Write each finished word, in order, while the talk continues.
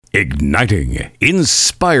Igniting,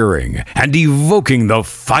 inspiring, and evoking the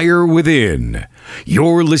fire within.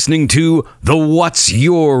 You're listening to the What's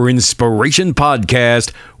Your Inspiration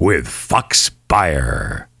podcast with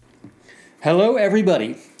Foxspire. Hello,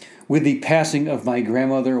 everybody. With the passing of my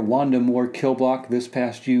grandmother, Wanda Moore Kilblock, this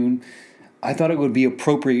past June, I thought it would be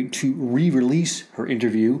appropriate to re-release her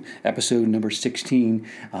interview, episode number 16,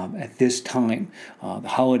 at this time, the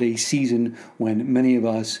holiday season when many of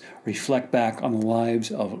us reflect back on the lives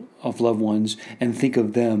of loved ones and think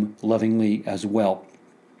of them lovingly as well.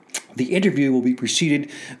 The interview will be preceded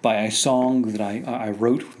by a song that I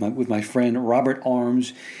wrote with my friend Robert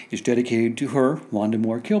Arms. It's dedicated to her, Wanda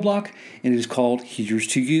Moore Kilblock, and it is called Here's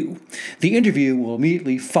to You. The interview will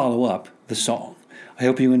immediately follow up the song. I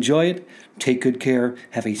hope you enjoy it. Take good care.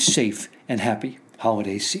 Have a safe and happy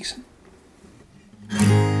holiday season.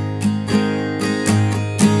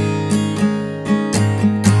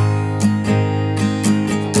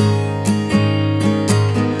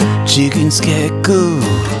 Chicken scarecrow,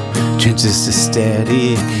 transistor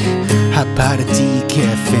static, hot powder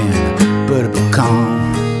decaf and butter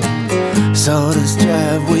pecan. Sawdust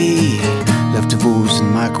driveway, leftovers in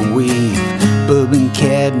microwave, bourbon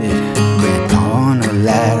cabinet, grandpa on a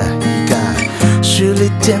ladder. You got Shirley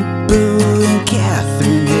Temple and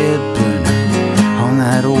Katharine Hepburn on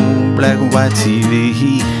that old black and white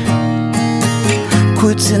TV.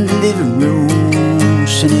 Quits in the living room,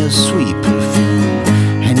 Chanel sweet perfume,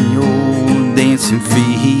 and your dancing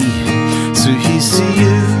feet. So here's to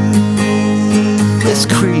you, that's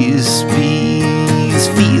crispy, it's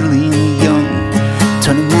feeling young,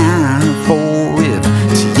 29 forever,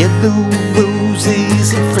 to yellow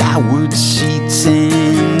roses and flowered sheets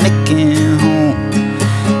and making home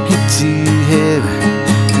into heaven.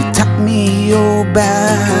 You taught me all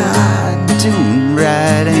about doing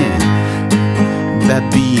right and by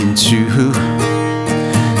being true,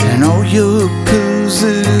 and all your pearls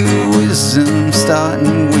of wisdom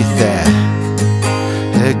starting with that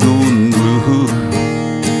golden rule.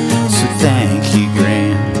 So thank you,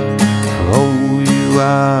 Gran, for all you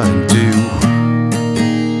are and do.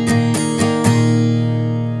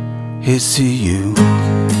 Here's to you.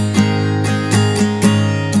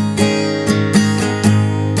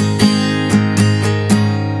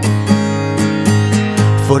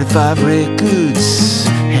 "45 records,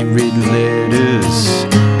 handwritten letters,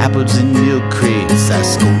 apples and milk crates,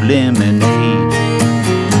 ice cold lemonade,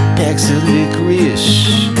 packs of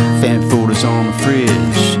licorice, fan folders on the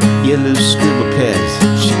fridge, yellow scribble pads,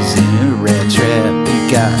 she's in a rat trap. You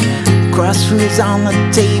got groceries on the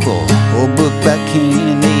table, old book by Cain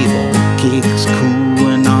and Abel, cakes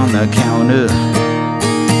cooling on the counter.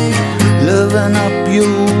 Loving up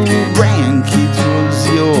your grandkids was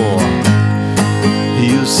your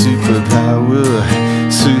superpower.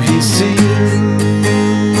 So here's to you,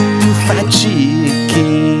 fried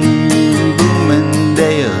chicken, booming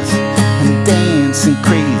days, and dancing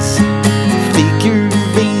crazy, figure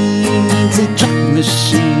veins and drop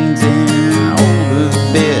machines, and all the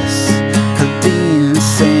best of being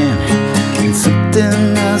Sam, and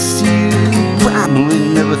something else you probably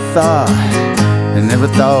never thought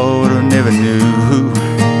or never knew.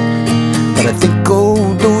 But I think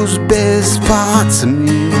all those best parts of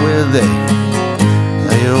me, well, they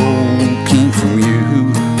all came from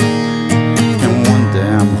you. And one day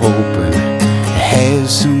I'm hoping to have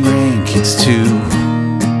some grandkids too.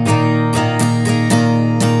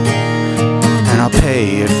 And I'll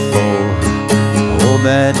pay it for all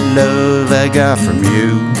that love I got from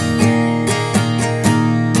you.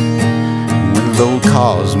 And when the Lord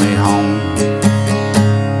calls me home,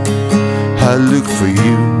 I look for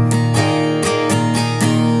you.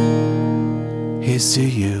 Here's to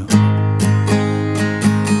you.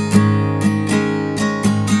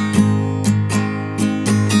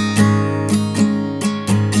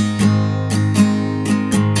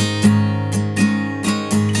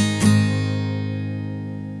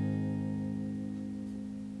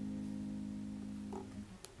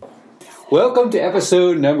 Welcome to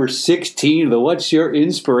episode number 16 of the What's Your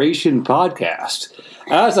Inspiration podcast.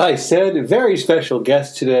 As I said, a very special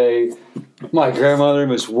guest today, my grandmother,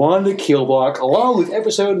 Miss Wanda Kilblock, along with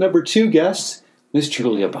episode number 2 guest, Miss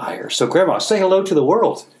Julia Byers. So, Grandma, say hello to the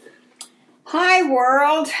world. Hi,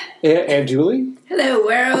 world. And Julie. Hello,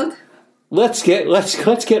 world. Let's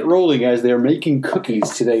get rolling as they're making cookies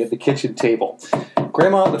today at the kitchen table.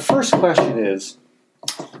 Grandma, the first question is,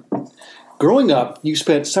 growing up, you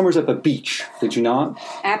spent summers at the beach, did you not?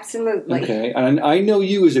 Absolutely. Okay, and I know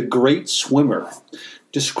you as a great swimmer.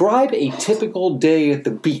 Describe a typical day at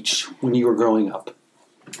the beach when you were growing up.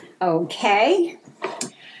 Okay.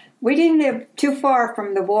 We didn't live too far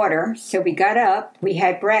from the water, so we got up, we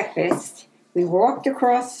had breakfast, we walked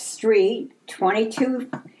across the street,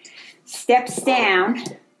 22 steps down,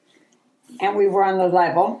 and we were on the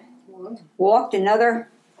level. Walked another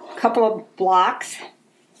couple of blocks,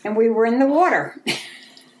 and we were in the water.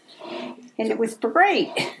 And it was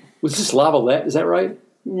great. Was this Lavalette? Is that right?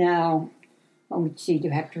 No. Oh, gee,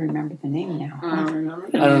 you have to remember the name now. I don't remember.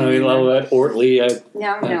 I don't know. Lavalette, Ortley.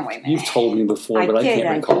 No, wait a minute. You've told me before, but I can't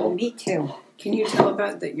recall. Me too. Can you tell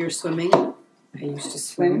about that? You're swimming. I used to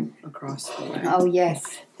swim across the lake. Oh,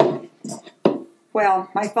 yes. Well,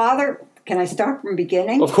 my father, can I start from the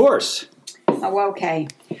beginning? Of course. Oh, okay.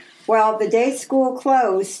 Well, the day school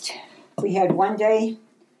closed, we had one day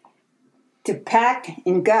to pack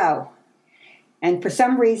and go. And for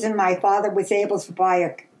some reason, my father was able to buy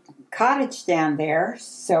a cottage down there,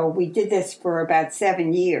 so we did this for about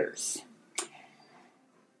 7 years.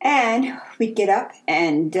 And we'd get up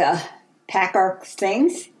and pack our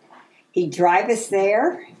things. He'd drive us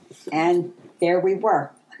there, and there we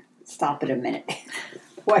were. Stop it a minute.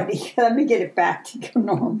 Let me get it back to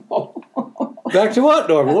normal. Back to what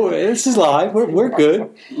normal? This is live. We're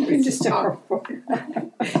good. You can just talk.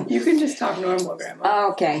 You can just talk normal,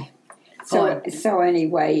 Grandma. Okay. So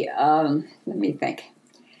anyway, let me think.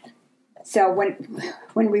 So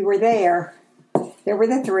when we were there were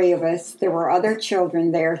the three of us. There were other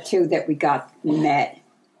children there too that we met,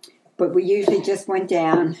 but we usually just went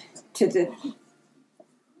down to the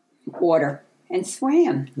water and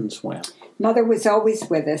swam. Mother was always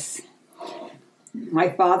with us. My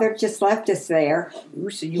father just left us there. Ooh,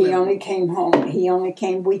 so He only came home. He only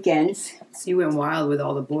came weekends. So you went wild with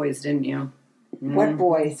all the boys, didn't you? What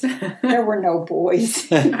boys? There were no boys.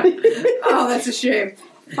 Oh, that's a shame.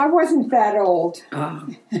 I wasn't that old. Oh.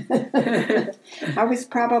 I was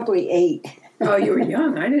probably 8. Oh, you were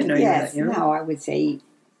young. I didn't know you were Yes, that young. no, I was 8.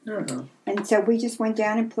 Oh. And so we just went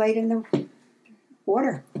down and played in the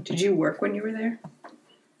water. Did you work when you were there?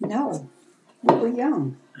 No, we were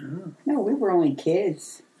young. Oh. No, we were only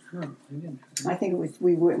kids. Oh, I didn't. I think I was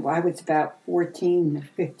about 14 or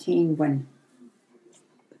 15 when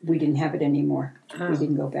we didn't have it anymore. Oh. We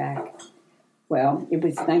didn't go back. Well, it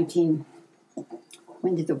was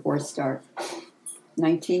when did the war start?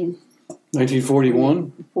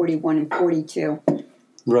 1941? 41 and 42.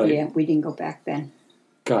 Right. Yeah, we didn't go back then.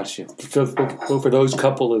 Gotcha. So for those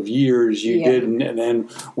couple of years you didn't, and then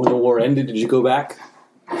when the war ended, did you go back?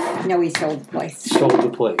 No, we sold the place. Sold the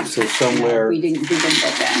place. So somewhere. We didn't go back.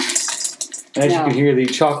 As you can hear the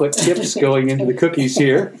chocolate chips going into the cookies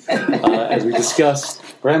here, as we discussed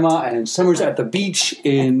Grandma and summers at the beach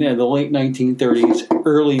in the late 1930s,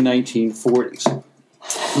 early 1940s.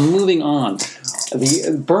 Moving on.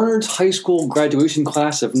 The Bernards High School graduation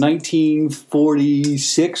class of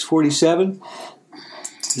 1946, 47.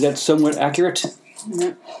 Is that somewhat accurate?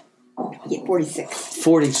 Yeah, 46.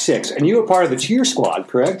 46. And you were part of the cheer squad,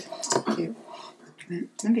 correct?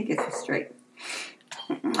 Let me get this straight.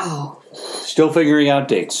 Oh. Still figuring out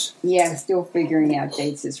dates. Yeah, still figuring out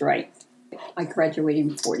dates is right. I graduated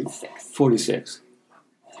in 46. 46.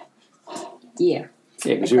 Yeah.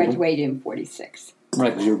 I graduated in 46.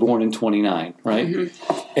 Right, because you were born in 29, right?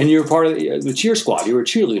 Mm-hmm. And you were part of the cheer squad. You were a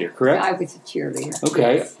cheerleader, correct? I was a cheerleader.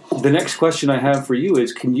 Okay. Yes. The next question I have for you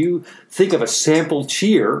is, can you think of a sample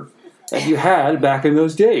cheer that you had back in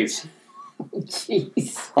those days?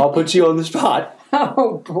 Jeez. I'll put you on the spot.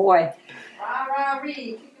 Oh, boy. Rah, rah, ree,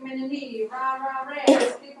 kick him in the knee. Rah, rah, ree,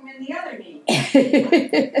 kick him in the other knee.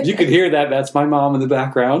 You can hear that. That's my mom in the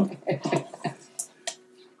background.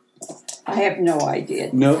 I have no idea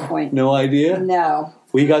at this point. No idea? No.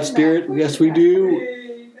 We got spirit. Yes, we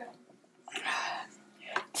do.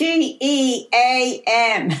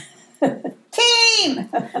 TEAM. Team.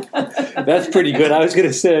 That's pretty good. I was going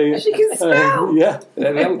to say. She can spell. Yeah,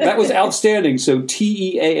 that was outstanding. So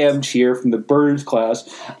TEAM cheer from the Bernards class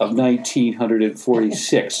of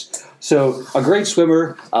 1946. So a great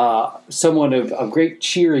swimmer, someone of great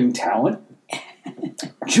cheering talent.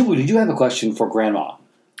 Julie, did you have a question for Grandma?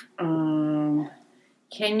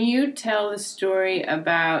 Can you tell the story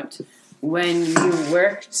about when you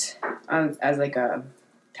worked as like a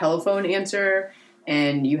telephone answerer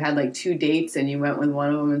and you had like 2 dates and you went with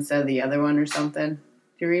one of them instead of the other one or something?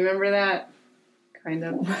 Do you remember that? Kind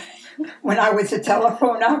of. When I was a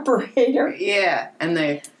telephone operator. Yeah, and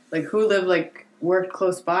they who worked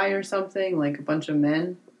close by or something, like a bunch of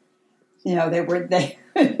men. You know, they were. I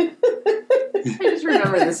just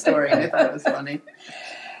remember this story and I thought it was funny.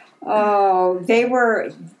 Oh, they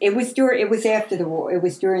were. It was after the war. It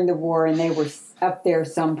was during the war, and they were up there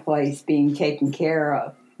someplace being taken care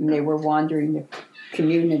of. And they were wandering the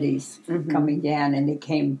communities, coming down, and they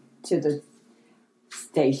came to the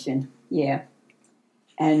station. Yeah.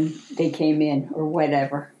 And they came in or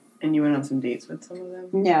whatever. And you went on some dates with some of them?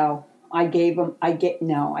 No, I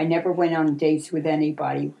never went on dates with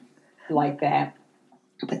anybody like that.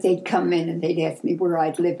 But they'd come in and they'd ask me where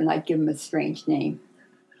I'd live, and I'd give them a strange name.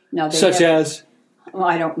 No, as? Well,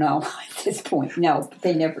 I don't know at this point. No, but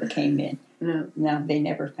they never came in. No, they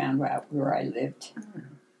never found out where I lived.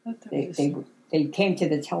 They came to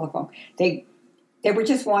the telephone. They were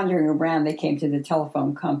just wandering around. They came to the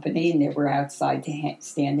telephone company, and they were outside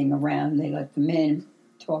standing around. They let them in,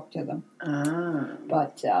 talk to them.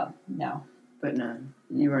 But no. But no,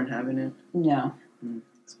 you weren't having it? No.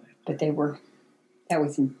 But they were. That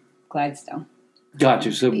was in Gladstone.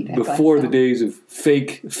 Gotcha. So before the days of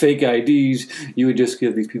fake IDs, you would just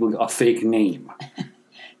give these people a fake name.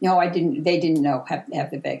 No, I didn't. They didn't know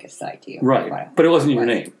have the vaguest idea. Right, but it wasn't your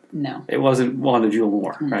name. No, it wasn't Wanda Jewel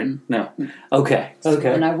Moore, right? No. Okay.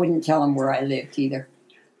 And I wouldn't tell them where I lived either.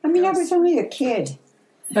 I mean, I was only a kid.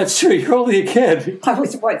 That's true. You're only a kid. I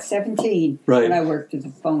was 17? Right. When I worked at the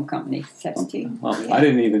phone company. 17. Well, yeah. I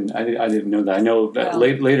didn't know that. I know that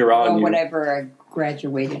later on. Well, whatever. I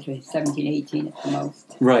graduated to 17, 18 at the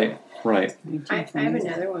most. Right. I have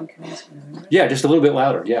another one. Can I ask another one? Yeah, just a little bit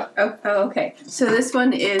louder. Yeah. Oh, okay. So this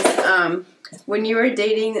one is when you were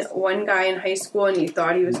dating one guy in high school and you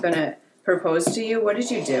thought he was going to propose to you. What did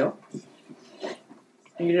you do?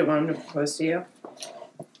 You didn't want him to propose to you?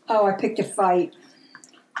 Oh, I picked a fight.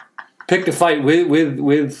 Picked a fight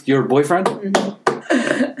with your boyfriend? Mm-hmm.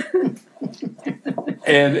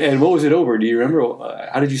 And what was it over? Do you remember?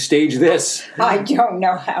 How did you stage this? I don't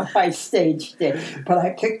know how I staged it, but I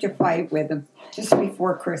picked a fight with him just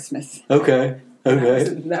before Christmas. Okay. That was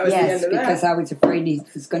the end of that. Because I was afraid he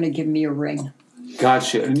was going to give me a ring.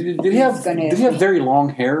 Gotcha. Did he have very long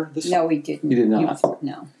hair? No, he didn't. He did not?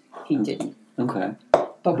 He didn't. Okay.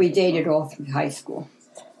 But we dated all through high school.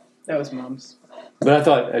 That was Mom's. But I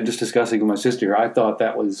thought, just discussing with my sister, I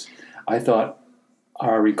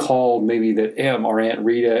recalled maybe that our Aunt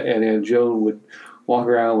Rita and Aunt Joan would walk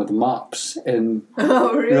around with mops and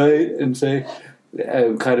right and say,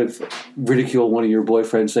 kind of ridicule one of your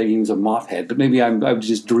boyfriends saying he was a mop head. But maybe I'm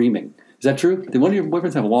just dreaming. Is that true? Did one of your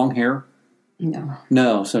boyfriends have long hair? No.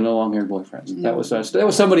 No, so no long haired boyfriends. No. That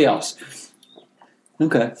was somebody else.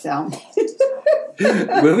 Okay. So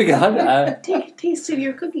moving on. Take a taste of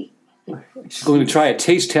your cookie. She's going to try a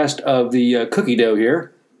taste test of the cookie dough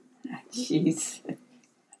here. Jeez.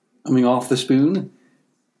 Coming off the spoon.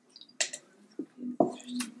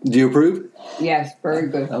 Do you approve? Yes, very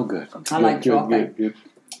good. Oh, good. I like chocolate. Good.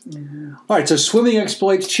 Mm-hmm. All right, so swimming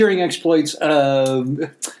exploits, cheering exploits.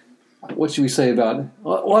 What should we say about it? A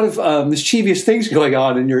lot of mischievous things going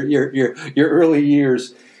on in your early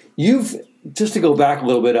years. Just to go back a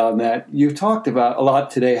little bit on that, you've talked about a lot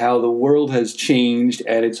today how the world has changed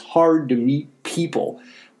and it's hard to meet people.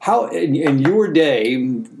 How, in your day,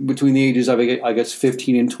 between the ages of, I guess,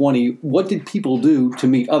 15 and 20, what did people do to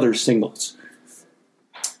meet other singles?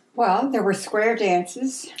 Well, there were square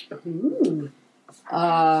dances,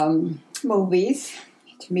 movies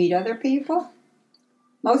to meet other people.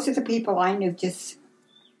 Most of the people I knew just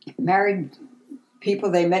married people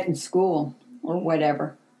they met in school or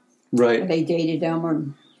whatever. Right. Or they dated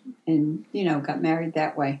them and got married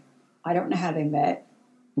that way. I don't know how they met.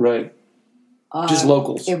 Right. Just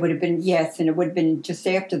locals. It would have been, yes, and it would have been just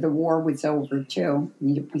after the war was over, too.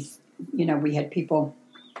 We had people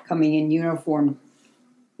coming in uniform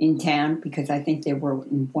in town because I think they were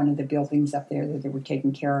in one of the buildings up there that they were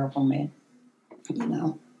taking care of them in,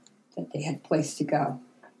 that they had a place to go.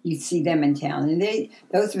 You'd see them in town. And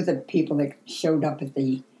those were the people that showed up at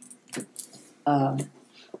the,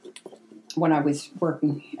 when I was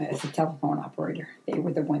working as a telephone operator. They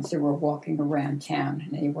were the ones that were walking around town,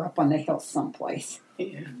 and they were up on the hill someplace.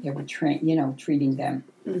 Yeah. They were treating them.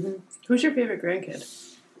 Mm-hmm. Who's your favorite grandkid?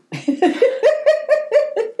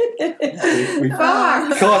 We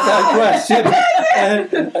caught that question.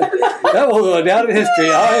 That will go down in history.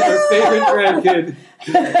 I'm her favorite grandkid.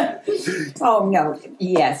 Oh, no.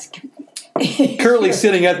 Yes. Currently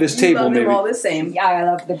sitting at this table, love maybe. them all the same. Yeah, I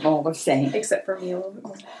love them all the same. Except for me a little bit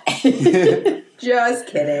more. Just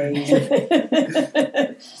kidding.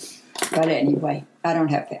 But anyway, I don't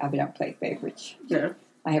play favorites. No.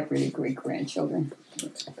 I have really great grandchildren.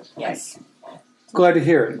 Yes. Glad to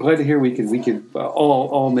hear it. Glad to hear we could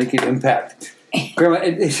all make an impact. Grandma,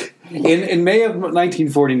 in May of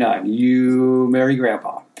 1949, you marry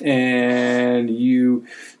Grandpa, and you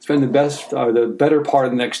spend the better part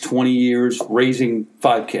of the next 20 years raising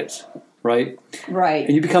 5 kids. right? Right.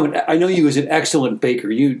 And you become I know you as an excellent baker.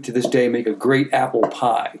 You, to this day, make a great apple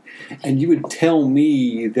pie. And you would tell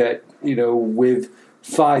me that, with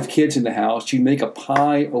 5 kids in the house, you make a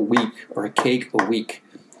pie a week or a cake a week.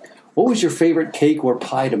 What was your favorite cake or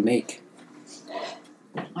pie to make?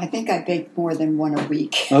 I think I baked more than one a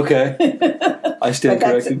week. Okay. I stand But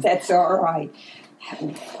corrected. that's all right.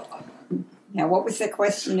 Now, what was the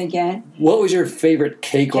question again? What was your favorite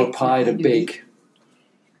cake or Cake pie to to bake?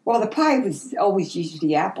 Well, the pie was always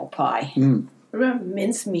usually apple pie. Mm. What about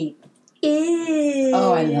mincemeat?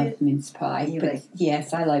 Oh, I love mince pie. You But like-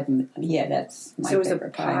 yes, I like. Yeah, that's my So is a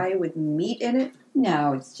favorite pie with meat in it?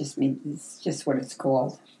 No, it's just meat. It's just what it's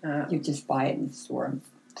called. Oh. You just buy it in the store and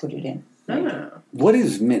put it in. Oh. What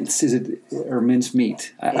is mince? Is it or mince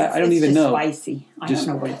meat? I don't It's even just know. Spicy. I Just-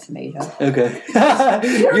 don't know what it's made of. Okay.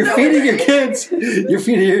 You're feeding your kids. You're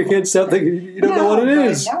feeding your kids something you don't know what it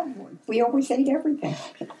is. No, we always ate everything.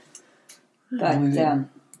 But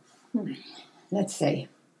let's see.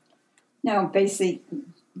 No, basically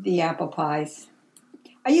the apple pies.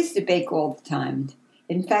 I used to bake all the time.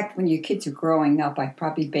 In fact, when your kids are growing up, I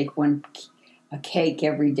probably bake a cake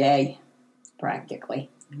every day, practically.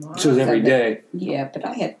 So it's every So day. Yeah, but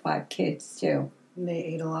I had 5 kids too. They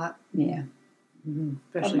ate a lot, Yeah.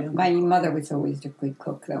 especially My mother was always a good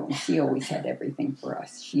cook, though, and she always had everything for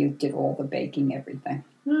us. She did all the baking, everything.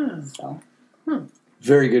 Hmm. So,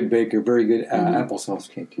 Very good baker. Very good applesauce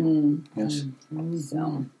cake. mm, Yes.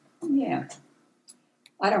 so yeah.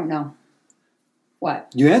 I don't know. What?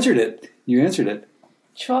 You answered it. You answered it.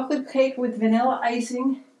 Chocolate cake with vanilla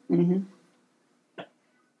icing Mm-hmm.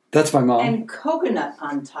 That's my mom. and coconut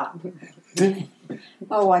on top.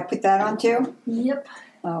 Oh, I put that on too? Yep.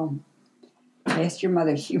 Oh. Ask your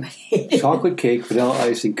mother. She would hate it. Chocolate cake, vanilla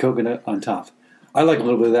icing, coconut on top. I like a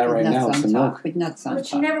little bit of that With right nuts now with on some top. milk. With nuts on But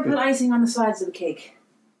she top. never put icing on the sides of the cake.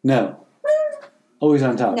 No. Always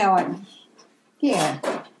on top. No, yeah.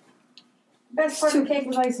 Best part of the cake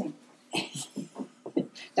was icing.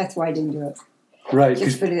 That's why I didn't do it. Right.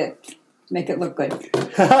 Just put it, make it look good.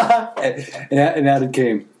 and out it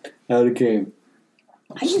came. Out it came.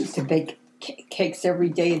 I used to bake cakes every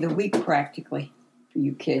day of the week, practically, for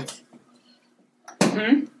you kids.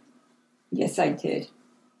 Hmm? Yes, I did.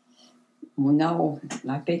 Well, no,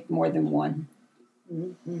 I baked more than one.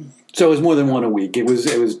 So it was more than one a week. It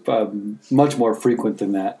was much more frequent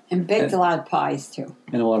than that. And baked a lot of pies, too.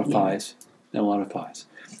 And a lot of pies. And a lot of pies.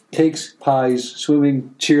 Cakes, pies,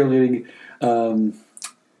 swimming, cheerleading,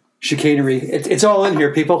 chicanery. It's all in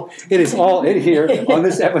here, people. It is all in here on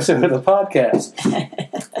this episode of the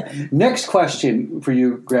podcast. Next question for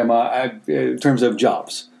you, Grandma, in terms of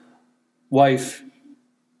jobs. Wife,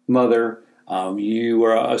 mother, you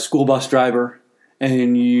were a school bus driver,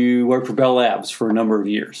 and you worked for Bell Labs for a number of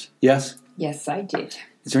years. Yes? Yes, I did.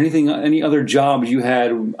 Is there any other jobs you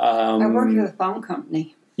had? I worked at a phone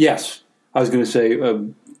company. Yes. I was going to say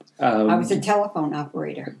I was a telephone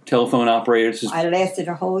operator. telephone operators. I lasted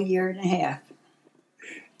a whole year and a half.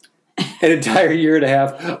 An entire year and a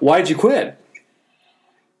half. Why'd you quit?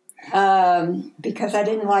 Because I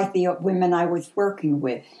didn't like the women I was working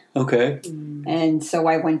with. Okay. And so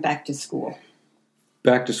I went back to school.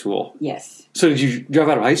 Back to school. Yes. So did you drop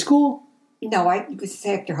out of high school? No, I was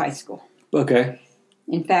after high school. Okay.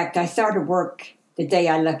 In fact, I started work the day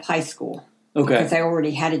I left high school. Okay. Because I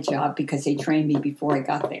already had a job because they trained me before I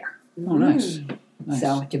got there. Oh, nice. Nice.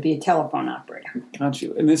 So to be a telephone operator. Got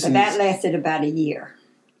you. And this But is that lasted about a year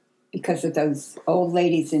because of those old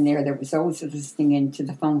ladies in there that was always listening in to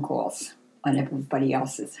the phone calls on everybody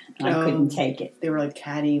else's. And I couldn't take it. They were like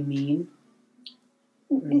catty, mean,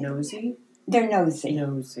 or nosy. They're nosy.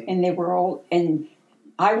 Nosy. And they were old. And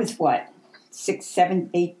I was what? 6, 7,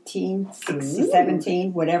 18, 6 to Ooh.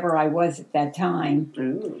 17, whatever I was at that time.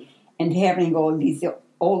 Ooh. And having all these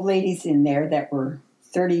old ladies in there that were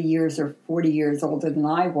 30 years or 40 years older than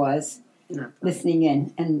I was, No. listening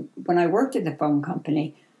in. And when I worked at the phone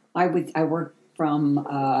company, I worked from,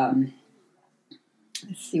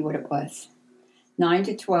 let's see what it was, 9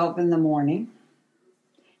 to 12 in the morning.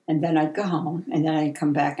 And then I'd go home, and then I'd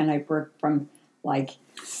come back, and I'd work from like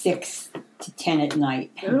 6 to 10 at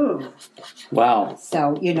night. Ooh. wow.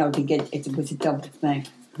 So, it was a double thing.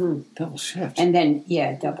 Double shift. And then,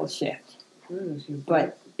 double shift. Ooh.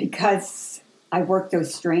 But because I worked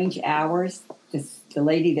those strange hours, the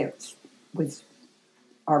lady that was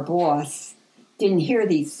our boss didn't hear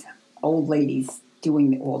these old ladies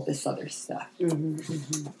doing all this other stuff. And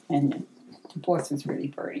the boss was really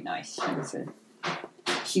very nice.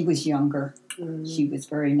 She was younger. She was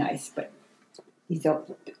very nice. But these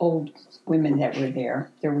old women that were there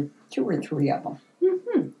were 2 or 3 of them.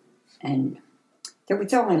 And There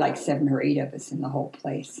was only like 7 or 8 of us in the whole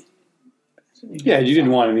place. Yeah, you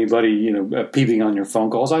didn't want anybody, peeping on your phone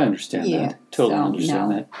calls. I understand Yeah, that. Totally so, understand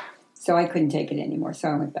no. that. So I couldn't take it anymore, so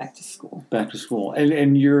I went back to school. Back to school.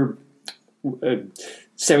 And you're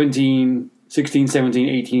 16, 17,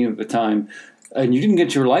 18 at the time, and you didn't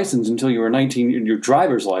get your license until you were 19, your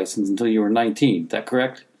driver's license until you were 19. Is that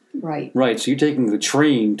correct? Right. Right, so you're taking the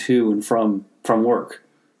train to and from work.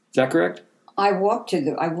 Is that correct? I walked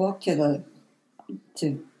to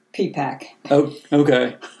PPAC. Oh,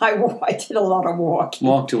 okay. I did a lot of walking.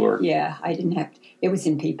 Walk to work. Yeah, I didn't have to. It was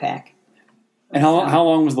in PPAC. And how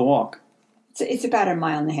long was the walk? It's about 1.5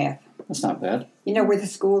 miles. That's not bad. You know where the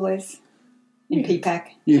school is? In PPAC?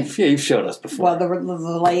 You've showed us before. Well,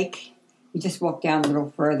 the lake, you just walk down a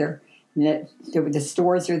little further. And the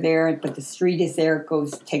stores are there, but the street is there.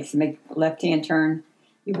 Takes a left-hand turn.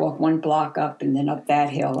 You walk 1 block up and then up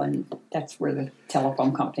that hill, and that's where the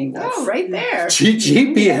telephone company was. Oh, right there.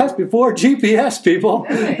 GPS before GPS, people.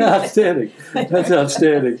 Nice. Outstanding. That's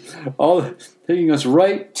outstanding. All taking us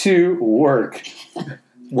right to work.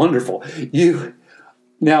 Wonderful.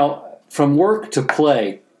 Now from work to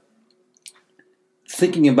play.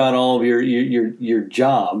 Thinking about all of your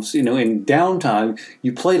jobs, in downtime,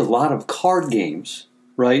 you played a lot of card games,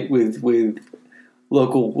 right? With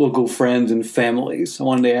local friends and families. I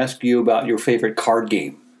wanted to ask you about your favorite card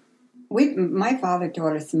game. My father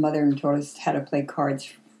taught us, mother taught us how to play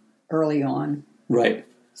cards early on. Right.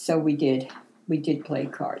 So we did play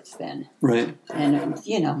cards then. Right.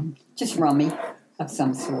 And, just rummy of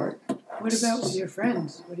some sort. What about with your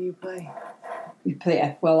friends? What do you play? We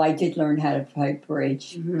play. Well, I did learn how to play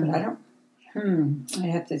bridge, Mm-hmm. but I don't.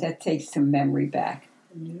 That takes some memory back.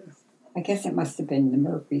 Yeah. I guess it must have been the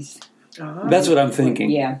Murphys. Oh, That's what I'm thinking.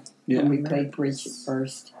 Yeah. Yeah. When we played bridge at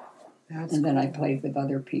first, that's and then I cool. played with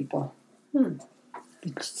other people. Hmm.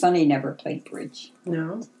 But Sonny never played bridge.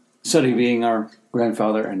 No. Sonny being our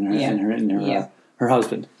grandfather and her Yeah. her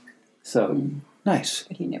husband. So nice.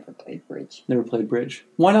 But he never played bridge. Never played bridge.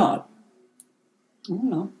 Why not? I don't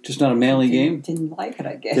know. Just not a manly game? Didn't like it,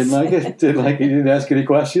 I guess. Didn't like it? Didn't like it? You didn't ask any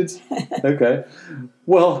questions? Okay.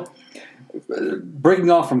 Well,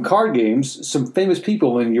 breaking off from card games, some famous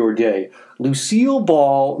people in your day. Lucille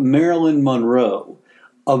Ball, Marilyn Monroe.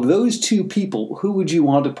 Of those two people, who would you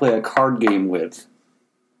want to play a card game with?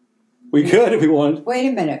 We could if we wanted. Wait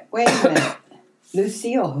a minute.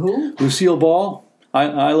 Lucille, who? Lucille Ball,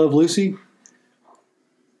 I Love Lucy.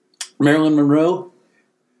 Marilyn Monroe.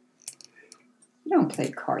 You don't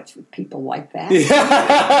play cards with people like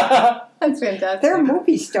that. That's fantastic. They're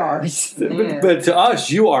movie stars. Yeah. But to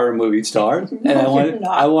us, you are a movie star, and you're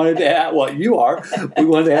not. I wanted to ask, well, you are. We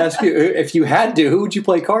wanted to ask you if you had to, who would you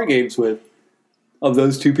play card games with? Of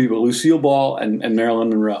those two people, Lucille Ball and Marilyn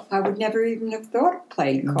Monroe. I would never even have thought of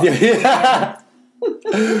playing cards. Yeah.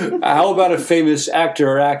 How about a famous actor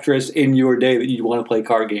or actress in your day that you'd want to play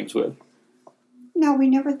card games with? No, we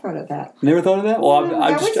never thought of that. Never thought of that? Well,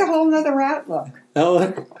 That was a whole other outlook. Well,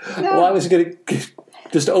 I was going to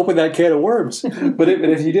just open that can of worms. But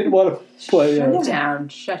if you didn't want to play,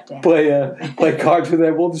 Shut down. play cards with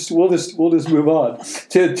them, we'll just move on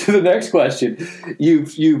to the next question.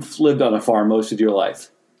 You've lived on a farm most of your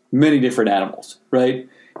life, many different animals, right?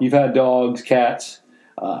 You've had dogs, cats,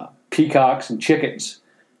 peacocks, and chickens.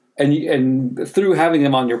 And through having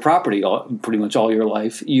them on your property pretty much all your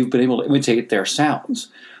life, you've been able to imitate their sounds.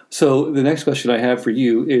 So the next question I have for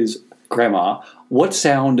you is, Grandma, what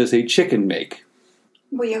sound does a chicken make?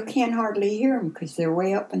 Well, you can't hardly hear them because they're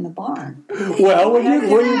way up in the barn. Well,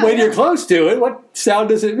 when you're close to it, what sound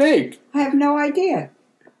does it make? I have no idea.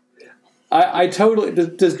 I totally...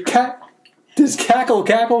 Does cackle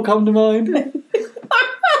come to mind?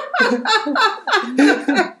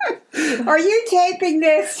 Are you taping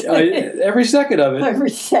this? Every second of it. Every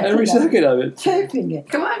second of it. Taping it.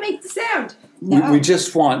 Come on, make the sound. No. We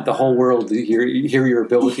just want the whole world to hear your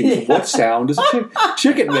ability. What sound does a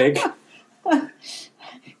chicken make?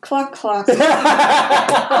 Cluck, cluck.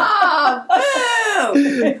 Oh,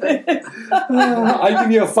 boo! I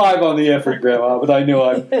give you a 5 on the effort, Grandma, but I know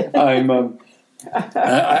I'm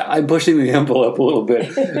pushing the envelope a little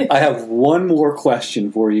bit. I have one more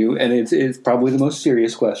question for you, and it's probably the most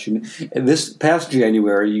serious question. This past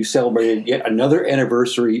January, you celebrated yet another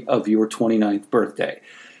anniversary of your 29th birthday.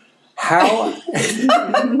 How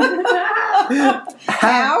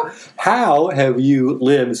have you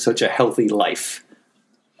lived such a healthy life?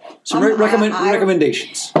 Some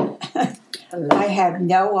recommendations. I have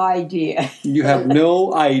no idea. You have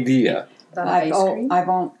no idea. The ice cream?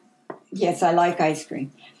 Yes, I like ice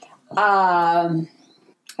cream. I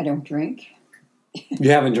don't drink.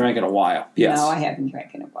 You haven't drank in a while. Yes. No, I haven't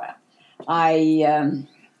drank in a while. I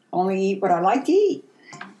only eat what I like to eat.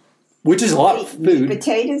 Which is a lot of Meat, food.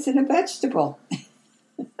 potatoes, and a vegetable.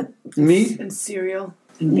 Meat. And cereal.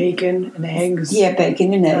 And bacon and eggs. Yeah,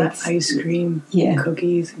 bacon and eggs. Ice cream. Yeah. And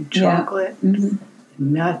cookies and Yeah. chocolate. Mhm.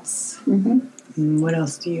 And nuts. Mhm. And what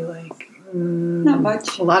else do you like? Not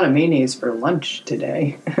much. A lot of mayonnaise for lunch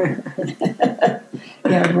today. Yeah,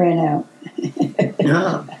 I ran out.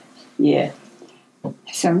 No. Yeah.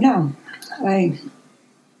 So no,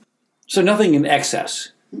 So nothing in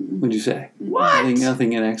excess, would you say? What?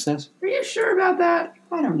 Nothing in excess? Are you sure about that?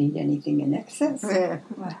 I don't eat anything in excess. Yeah,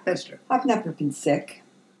 that's true. I've never been sick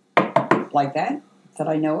like that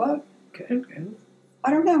I know of. Good, good. I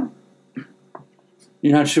don't know.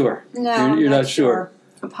 You're not sure? No, You're I'm not sure.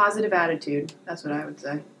 A positive attitude. That's what I would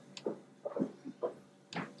say.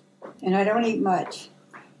 And I don't eat much.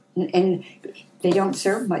 And they don't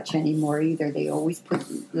serve much anymore either. They always put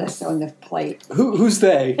less on the plate. Who's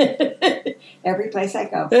they? Every place I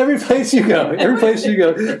go. Every place you go. Every place you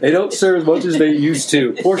go. They don't serve as much as they used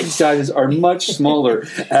to. Portion sizes are much smaller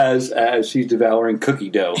as she's devouring cookie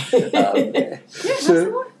dough.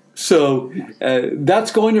 So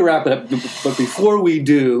that's going to wrap it up. But before we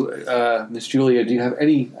do, Miss Julia, do you have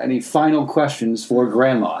any final questions for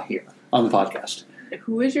Grandma here on the podcast?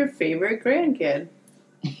 Who is your favorite grandkid?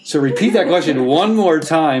 So repeat that question one more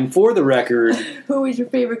time for the record. Who is your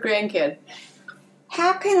favorite grandkid?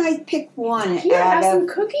 How can I pick one Here, have out some of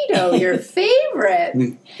cookie dough. Your favorite.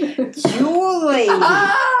 Julie?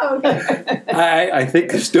 Oh, okay. I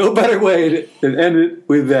think there's no better way to end it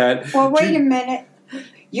with that. Well, wait a minute.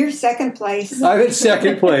 You're second place. I'm in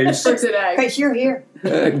second place For today. Because you're here.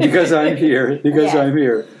 because I'm here. Because Yeah. I'm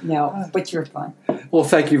here. No, but you're fun. Well,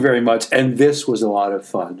 thank you very much. And this was a lot of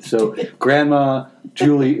fun. So, Grandma,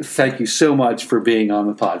 Julie, thank you so much for being on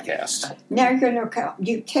the podcast. Now you're going to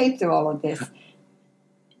you taped all of this.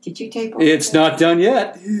 Did you tape all It's of not done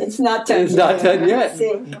yet. It's not done It's yet. not done yet. See,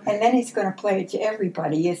 and then he's going to play it to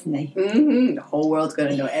everybody, isn't he? Mm-hmm. The whole world's going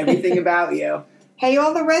to know everything about you. Hey,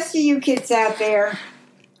 all the rest of you kids out there,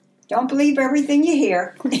 don't believe everything you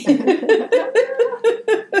hear.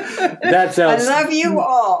 That's I out. love you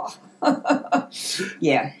all.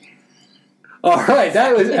 Yeah. All right,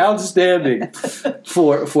 that was outstanding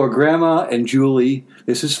for Grandma and Julie.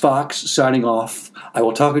 This is Fox signing off. I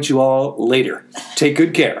will talk with you all later. Take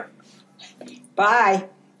good care. Bye.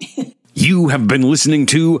 You have been listening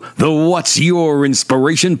to the What's Your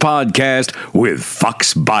Inspiration podcast with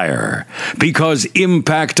Fox Beyer, because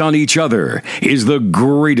impact on each other is the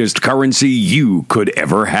greatest currency you could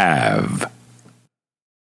ever have.